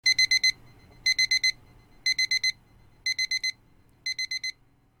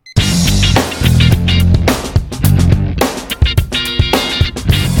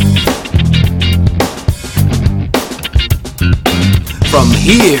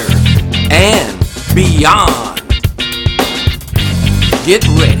here and beyond. Get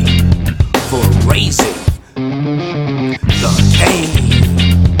ready for Raising the Cane.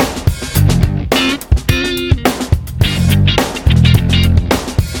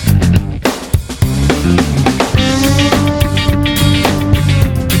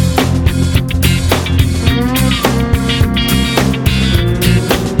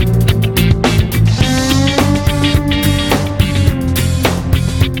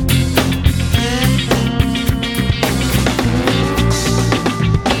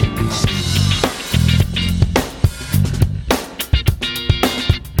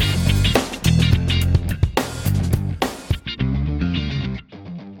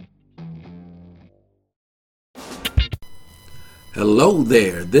 Hello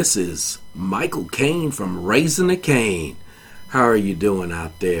there, this is Michael Kane from Raising the Cane. How are you doing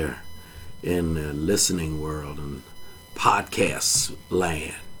out there in the listening world and podcast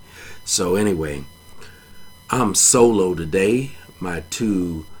land? So anyway, I'm solo today. My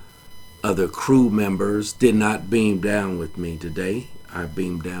two other crew members did not beam down with me today. I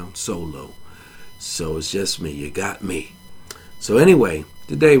beamed down solo. So it's just me. You got me. So anyway,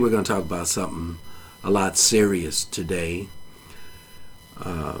 today we're going to talk about something a lot serious today.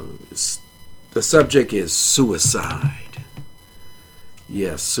 The subject is suicide.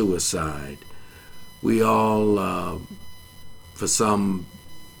 Yes, suicide. We all, for some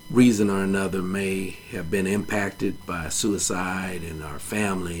reason or another, may have been impacted by suicide in our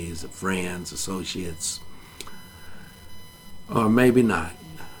families, friends, associates, or maybe not.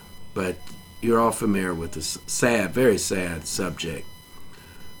 But you're all familiar with this sad, very sad subject.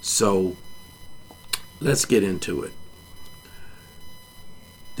 So let's get into it.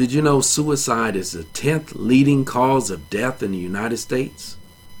 Did you know suicide is the 10th leading cause of death in the United States?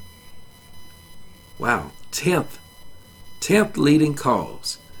 Wow, 10th leading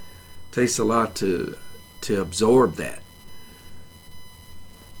cause. Takes a lot to absorb that.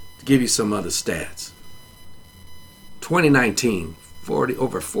 To give you some other stats. 2019,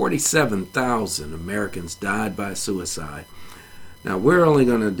 over 47,000 Americans died by suicide. Now, we're only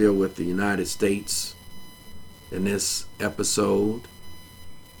going to deal with the United States in this episode.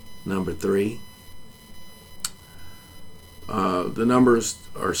 Number 3. The numbers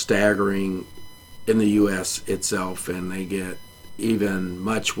are staggering in the U.S. itself, and they get even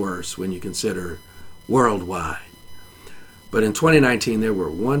much worse when you consider worldwide. But in 2019, there were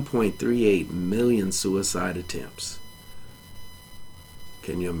 1.38 million suicide attempts.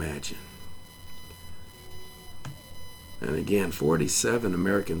 Can you imagine? And again, 47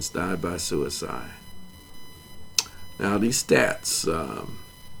 Americans died by suicide. Now, these stats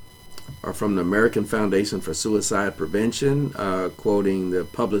are from the American Foundation for Suicide Prevention, quoting the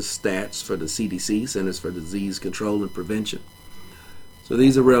published stats for the CDC, Centers for Disease Control and Prevention. So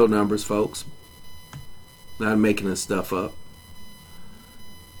these are real numbers, folks. Not making this stuff up.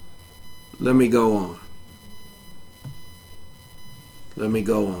 Let me go on.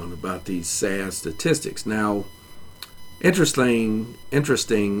 About these sad statistics. Now, interesting.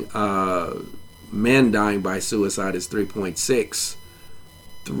 Men dying by suicide is 3.6.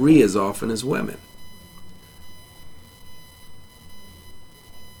 3 as often as women.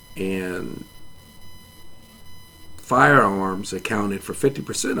 And firearms accounted for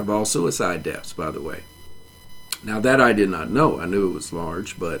 50% of all suicide deaths, by the way. Now that I did not know. I knew it was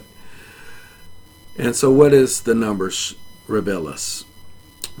large, but... And so what does the numbers reveal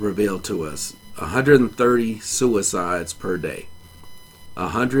to us? 130 suicides per day.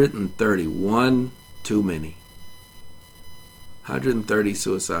 131 too many. 130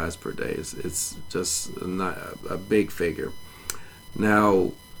 suicides per day. It's just a big figure.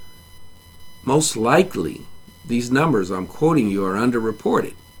 Now, most likely, these numbers I'm quoting you are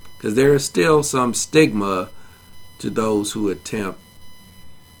underreported because there is still some stigma to those who attempt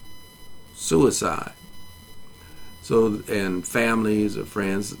suicide. So, and families or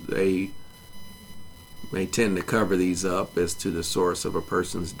friends, they may tend to cover these up as to the source of a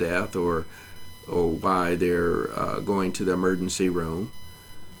person's death or why they're going to the emergency room.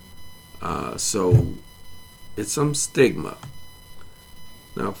 So it's some stigma.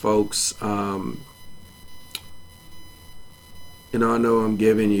 Now, folks, I know I'm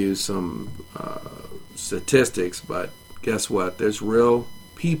giving you some statistics, but guess what? There's real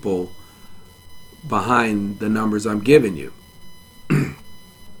people behind the numbers I'm giving you.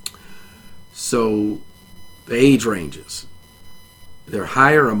 So the age ranges. They're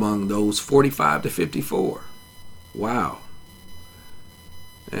higher among those 45 to 54. Wow.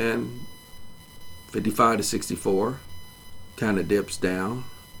 And 55 to 64 kind of dips down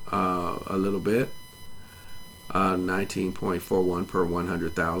a little bit. 19.41 per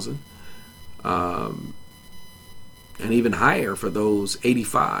 100,000. And even higher for those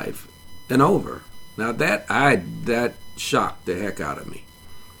 85 and over. Now that shocked the heck out of me.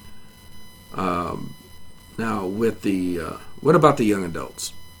 Now with the what about the young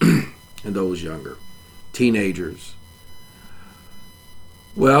adults and those younger teenagers?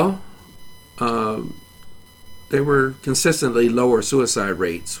 Well, there were consistently lower suicide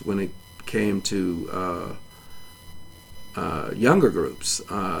rates when it came to younger groups,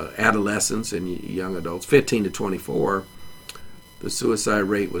 adolescents and young adults, 15 to 24. The suicide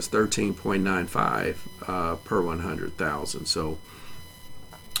rate was 13.95 per 100,000. So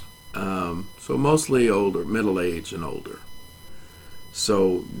mostly older, middle age and older.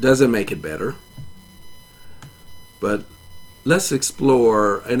 So doesn't make it better. But let's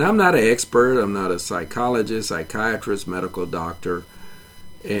explore, and I'm not an expert, I'm not a psychologist, psychiatrist, medical doctor.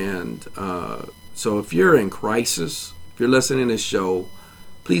 And so if you're in crisis, if you're listening to this show,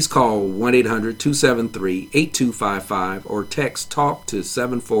 please call 1-800-273-8255 or text TALK to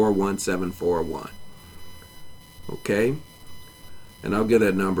 741-741. Okay? And I'll give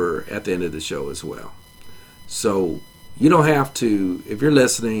that number at the end of the show as well. So you don't have to, if you're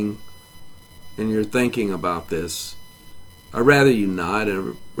listening and you're thinking about this, I'd rather you not,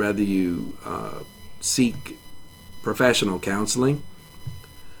 and rather you seek professional counseling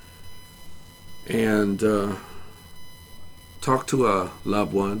and talk to a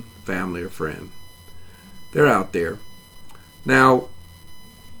loved one, family, or friend. They're out there. Now,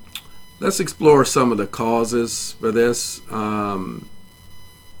 let's explore some of the causes for this.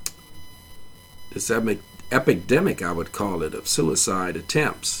 This epidemic, I would call it, of suicide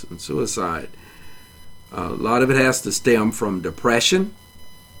attempts and suicide. A lot of it has to stem from depression.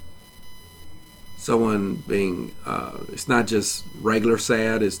 Someone being, it's not just regular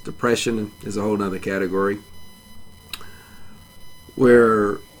sad, it's depression is a whole other category.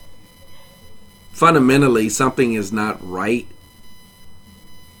 Where fundamentally something is not right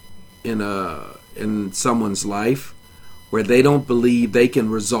in someone's life, where they don't believe they can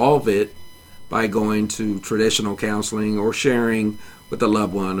resolve it by going to traditional counseling or sharing with a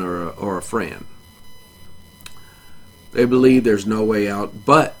loved one or a friend. They believe there's no way out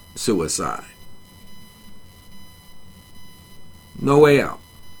but suicide. No way out.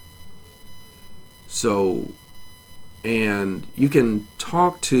 So, and you can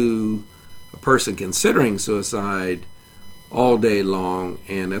talk to a person considering suicide all day long,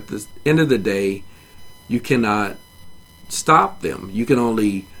 and at the end of the day, you cannot stop them. You can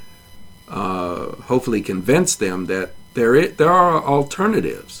only hopefully convince them that there are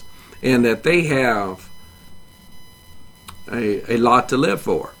alternatives and that they have a lot to live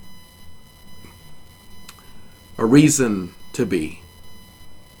for, a reason to be.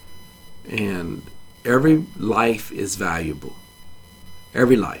 And every life is valuable.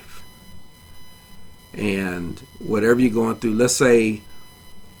 Every life. And whatever you're going through, let's say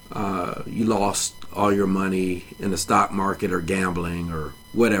you lost all your money in the stock market or gambling or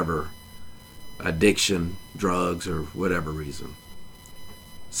whatever, addiction, drugs, or whatever reason,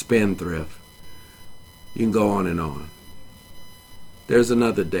 spendthrift. You can go on and on. There's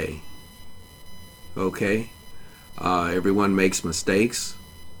another day. Okay? Everyone makes mistakes.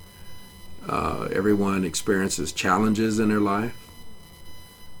 Everyone experiences challenges in their life.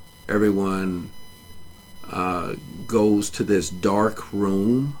 Everyone goes to this dark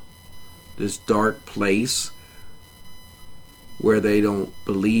room, this dark place where they don't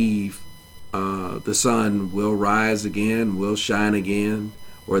believe the sun will rise again, will shine again,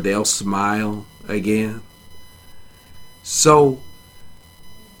 or they'll smile again. So,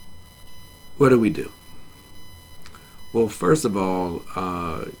 what do we do? Well, first of all,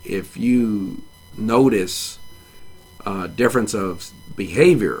 if you notice difference of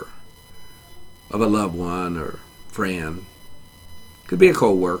behavior of a loved one or friend, could be a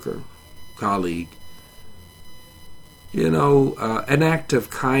co-worker, colleague, an act of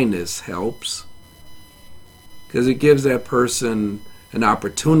kindness helps, because it gives that person an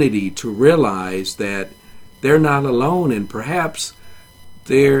opportunity to realize that they're not alone, and perhaps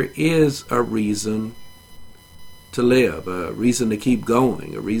there is a reason to live, a reason to keep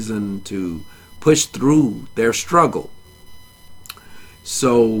going, a reason to push through their struggle.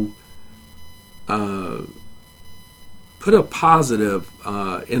 So put a positive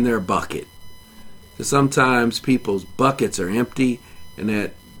in their bucket. Because sometimes people's buckets are empty, and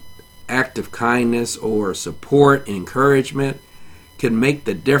that act of kindness or support, encouragement can make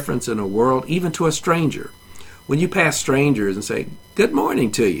the difference in a world, even to a stranger. When you pass strangers and say, "Good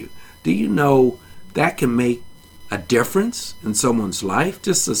morning" to you, do you know that can make a difference in someone's life?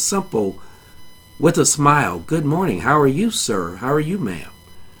 Just a simple with a smile. Good morning. How are you, sir? How are you, ma'am?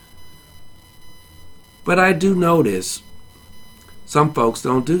 But I do notice some folks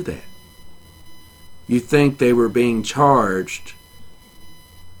don't do that. You think they were being charged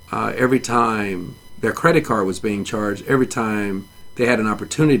every time their credit card was being charged, every time they had an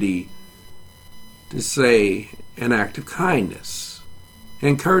opportunity to say an act of kindness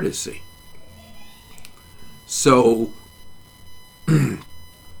and courtesy. So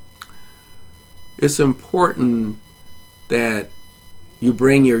it's important that you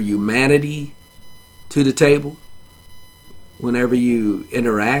bring your humanity to the table whenever you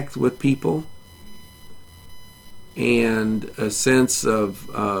interact with people, and a sense of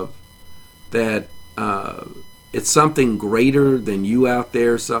that it's something greater than you out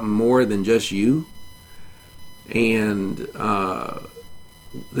there, something more than just you. And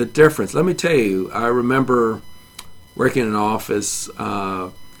the difference, let me tell you, I remember working in an office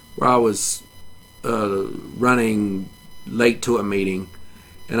where I was running late to a meeting,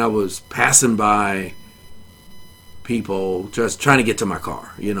 and I was passing by people just trying to get to my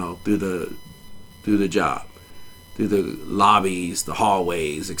car, through the job, through the lobbies, the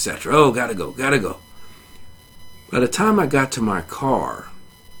hallways, etc. Oh, gotta go. By the time I got to my car,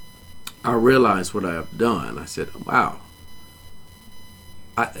 I realized what I have done. I said, wow.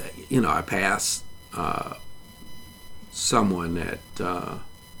 I passed someone that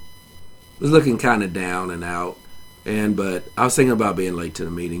was looking kind of down and out, but I was thinking about being late to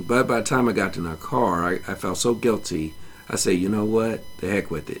the meeting. But by the time I got to my car, I felt so guilty. I said, you know what? The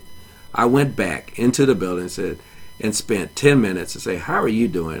heck with it. I went back into the building and spent 10 minutes to say, how are you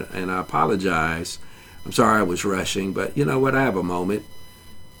doing? And I apologize. I'm sorry I was rushing, but you know what? I have a moment.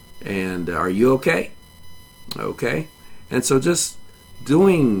 And are you okay? Okay. And so just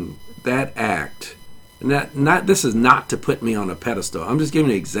doing that act, and this is not to put me on a pedestal. I'm just giving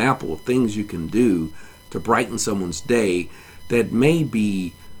an example of things you can do to brighten someone's day that may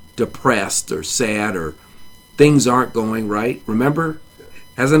be depressed or sad or things aren't going right. Remember,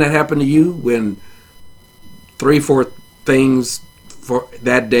 hasn't that happened to you when 3-4 things for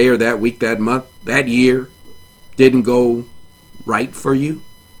that day or that week, that month, that year didn't go right for you?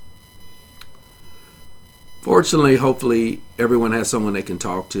 Fortunately, hopefully, everyone has someone they can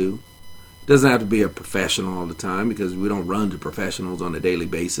talk to. It doesn't have to be a professional all the time, because we don't run to professionals on a daily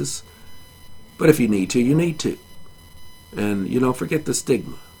basis. But if you need to, you need to. And, forget the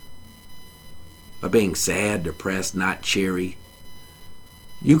stigma of being sad, depressed, not cheery.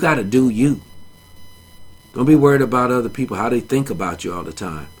 You got to do you. Don't be worried about other people, how they think about you all the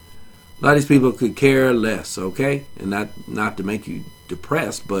time. A lot of these people could care less, okay? And not to make you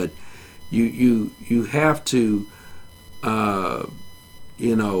depressed, but you have to,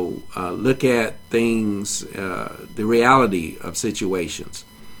 look at things, the reality of situations.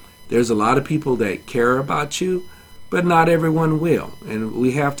 There's a lot of people that care about you, but not everyone will. And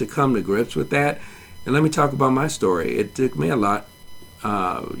we have to come to grips with that. And let me talk about my story. It took me a lot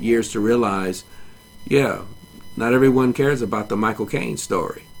years to realize, not everyone cares about the Michael Caine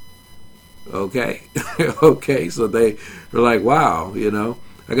story. Okay? Okay, so they were like, wow,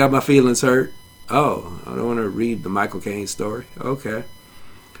 I got my feelings hurt. Oh, I don't want to read the Michael Caine story. Okay.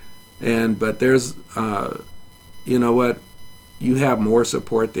 But there's, you know what? You have more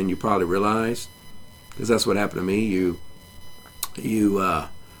support than you probably realize, because that's what happened to me. You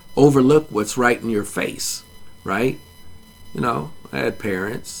overlook what's right in your face, right? I had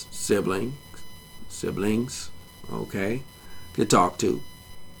parents, siblings, okay, to talk to.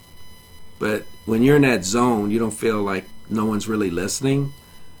 But when you're in that zone, you don't feel like no one's really listening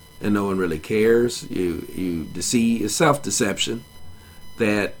and no one really cares. You deceive, it's self-deception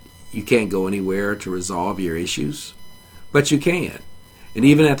that you can't go anywhere to resolve your issues. But you can. And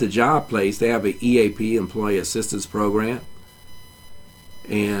even at the job place, they have an EAP, Employee Assistance Program.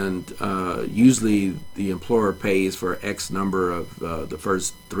 And usually the employer pays for X number of the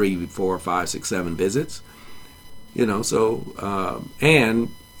first 3, 4, 5, 6, 7 visits. And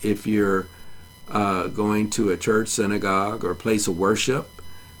if you're going to a church, synagogue, or place of worship,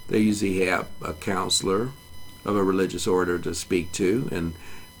 they usually have a counselor of a religious order to speak to.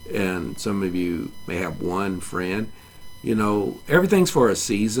 And some of you may have one friend. Everything's for a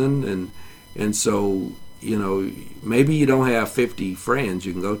season, and so maybe you don't have 50 friends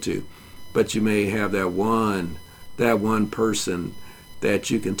you can go to, but you may have that one person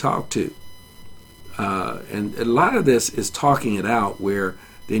that you can talk to. And a lot of this is talking it out, where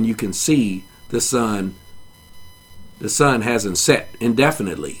then you can see the sun hasn't set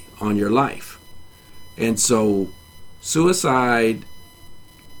indefinitely on your life. And so suicide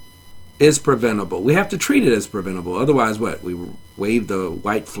is preventable. We have to treat it as preventable. Otherwise, what? We wave the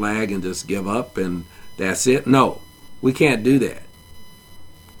white flag and just give up and that's it? No, we can't do that.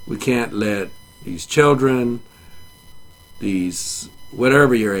 We can't let these children, these,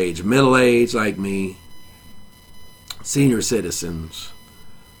 whatever your age, middle age like me, senior citizens,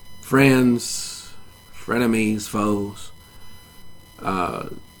 friends, frenemies, foes,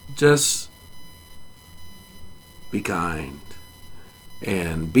 just be kind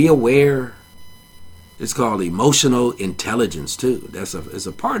and be aware. It's called emotional intelligence too. It's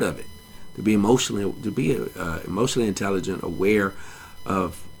a part of it. To be emotionally intelligent, aware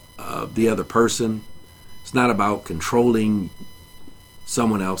of the other person. It's not about controlling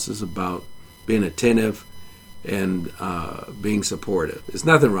someone else. It's about being attentive and being supportive. There's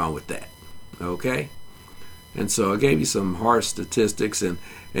nothing wrong with that. Okay? And so I gave you some harsh statistics, and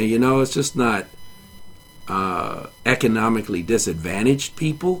it's just not economically disadvantaged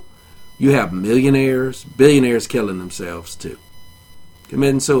people. You have millionaires, billionaires killing themselves too,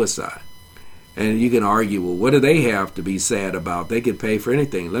 committing suicide. And you can argue, well, what do they have to be sad about? They could pay for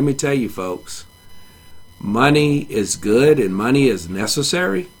anything. Let me tell you, folks, money is good and money is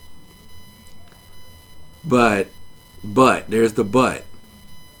necessary. But, there's the but.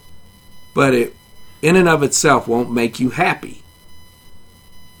 But it, in and of itself, won't make you happy.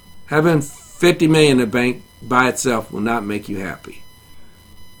 Having $50 million in the bank by itself will not make you happy.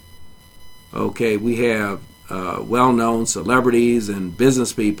 Okay, we have well-known celebrities and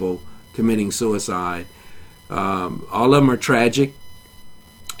business people committing suicide. All of them are tragic.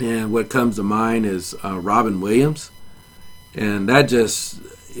 And what comes to mind is Robin Williams. And that just,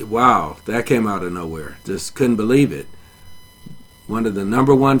 wow, that came out of nowhere. Just couldn't believe it. One of the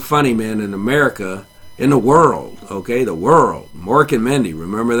number one funny men in America, in the world, okay, the world. Mork and Mindy,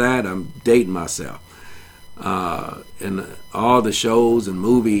 remember that? I'm dating myself. And all the shows and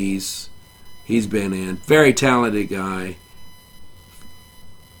movies he's been in. Very talented guy.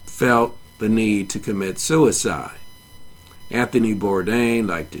 Felt the need to commit suicide. Anthony Bourdain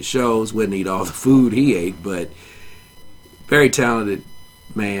liked his shows, wouldn't eat all the food he ate, but very talented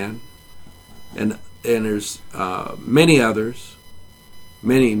man. And there's many others,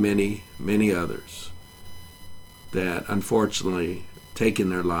 many others that unfortunately taken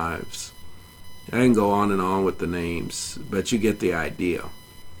their lives. I can go on and on with the names, but you get the idea.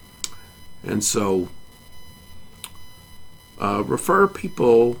 And so refer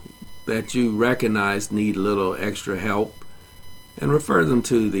people that you recognize need a little extra help and refer them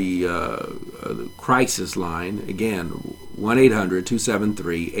to the crisis line. Again,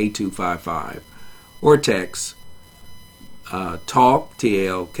 1-800-273-8255 or text TALK,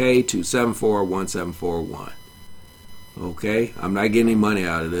 T-A-L-K, to 741-1741. Okay? I'm not getting any money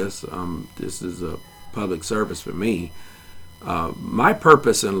out of this. This is a public service for me. My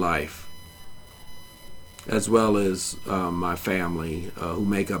purpose in life, as well as my family who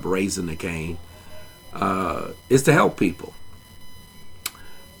make up Raising the Cane, is to help people.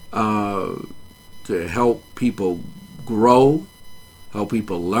 To help people grow, help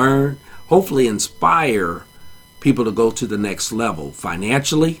people learn, hopefully inspire people to go to the next level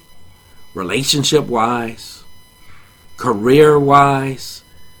financially, relationship-wise, career-wise,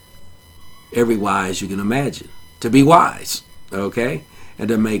 every wise you can imagine. To be wise, okay? And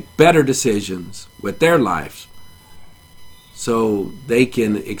to make better decisions with their lives so they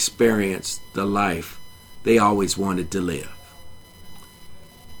can experience the life they always wanted to live.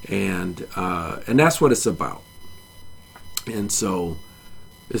 And that's what it's about. And so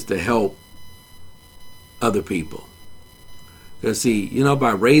it's to help other people. Because see,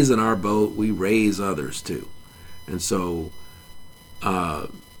 by raising our boat, we raise others too. And so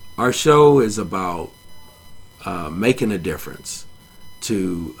our show is about making a difference,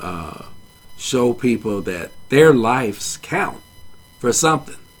 to show people that their lives count for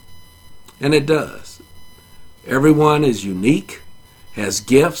something. And it does. Everyone is unique, has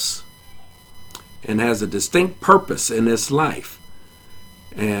gifts, and has a distinct purpose in this life.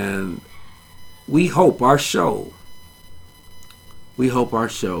 And we hope our show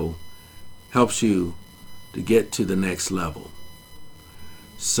helps you to get to the next level.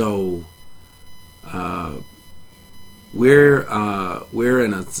 So we're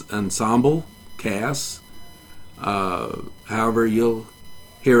an ensemble cast. However, you'll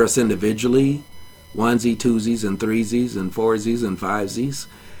hear us individually, onesie, twosies, and threesies, and foursies, and fivesies.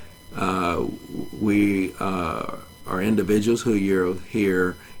 We are individuals who you'll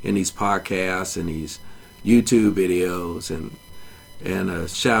hear in these podcasts and these YouTube videos, and a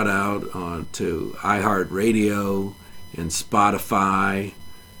shout out to iHeartRadio and Spotify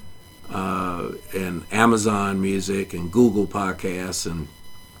and Amazon Music and Google Podcasts and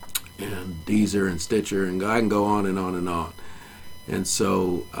and Deezer and Stitcher, and I can go on and on and on. And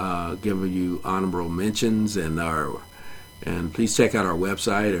so, giving you honorable mentions, and please check out our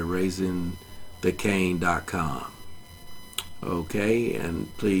website at RaisingTheKane.com. Okay,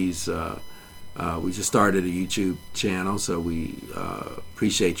 and please, we just started a YouTube channel, so we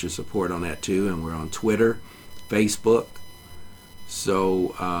appreciate your support on that too. And we're on Twitter, Facebook.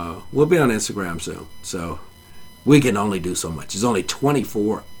 So we'll be on Instagram soon. So we can only do so much. It's only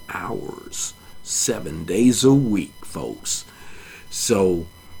 24 hours, 7 days a week, folks. So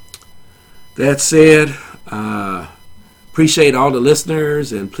that said, appreciate all the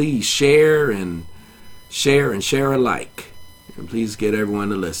listeners, and please share alike, and please get everyone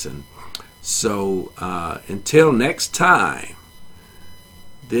to listen. So until next time,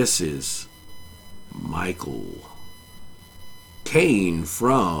 this is Michael Kane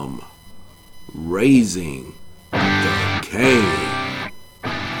from Raising the Kane.